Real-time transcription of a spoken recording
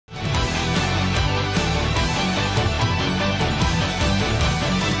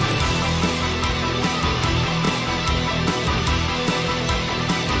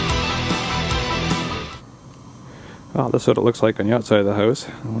Well, this is what it looks like on the outside of the house.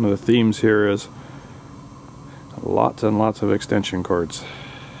 One of the themes here is lots and lots of extension cords.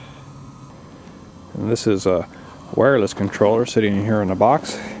 And this is a wireless controller sitting here in a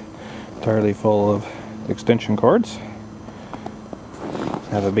box, entirely full of extension cords.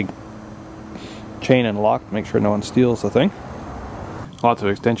 Have a big chain and lock to make sure no one steals the thing. Lots of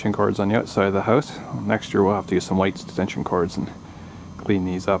extension cords on the outside of the house. Next year we'll have to use some white extension cords and clean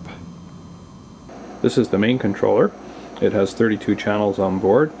these up. This is the main controller. It has 32 channels on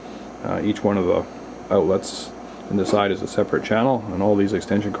board. Each one of the outlets in the side is a separate channel, and all these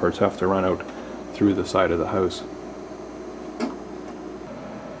extension cords have to run out through the side of the house.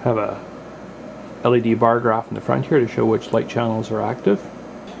 Have a LED bar graph in the front here to show which light channels are active.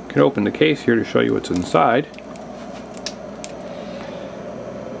 You can open the case here to show you what's inside.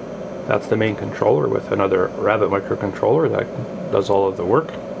 That's the main controller with another Rabbit microcontroller that does all of the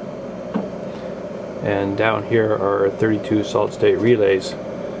work. And down here are 32 solid state relays.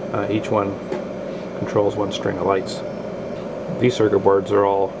 Each one controls one string of lights. These circuit boards are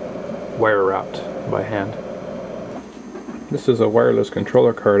all wire wrapped by hand. This is a wireless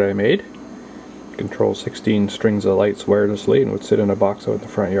controller card I made. It controls 16 strings of lights wirelessly and would sit in a box out in the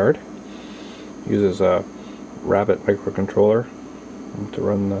front yard. It uses a Rabbit microcontroller to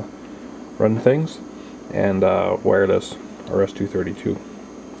run things, and a wireless RS-232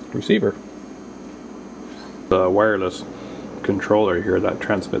 receiver. The wireless controller here that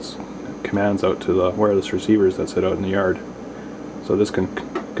transmits commands out to the wireless receivers that sit out in the yard. So this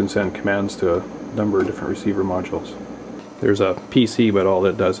can send commands to a number of different receiver modules. There's a PC, but all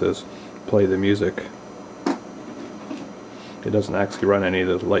it does is play the music. It doesn't actually run any of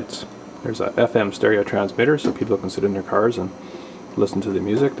the lights. There's a FM stereo transmitter so people can sit in their cars and listen to the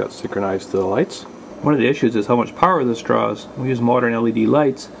music that's synchronized to the lights. One of the issues is how much power this draws. We use modern LED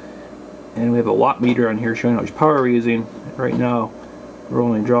lights, and we have a watt meter on here showing how much power we're using. Right now we're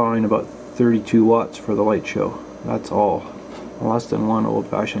only drawing about 32 watts for the light show. That's all. Less than one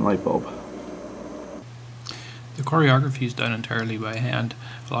old-fashioned light bulb. The choreography is done entirely by hand,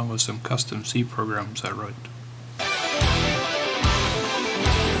 along with some custom C programs I wrote.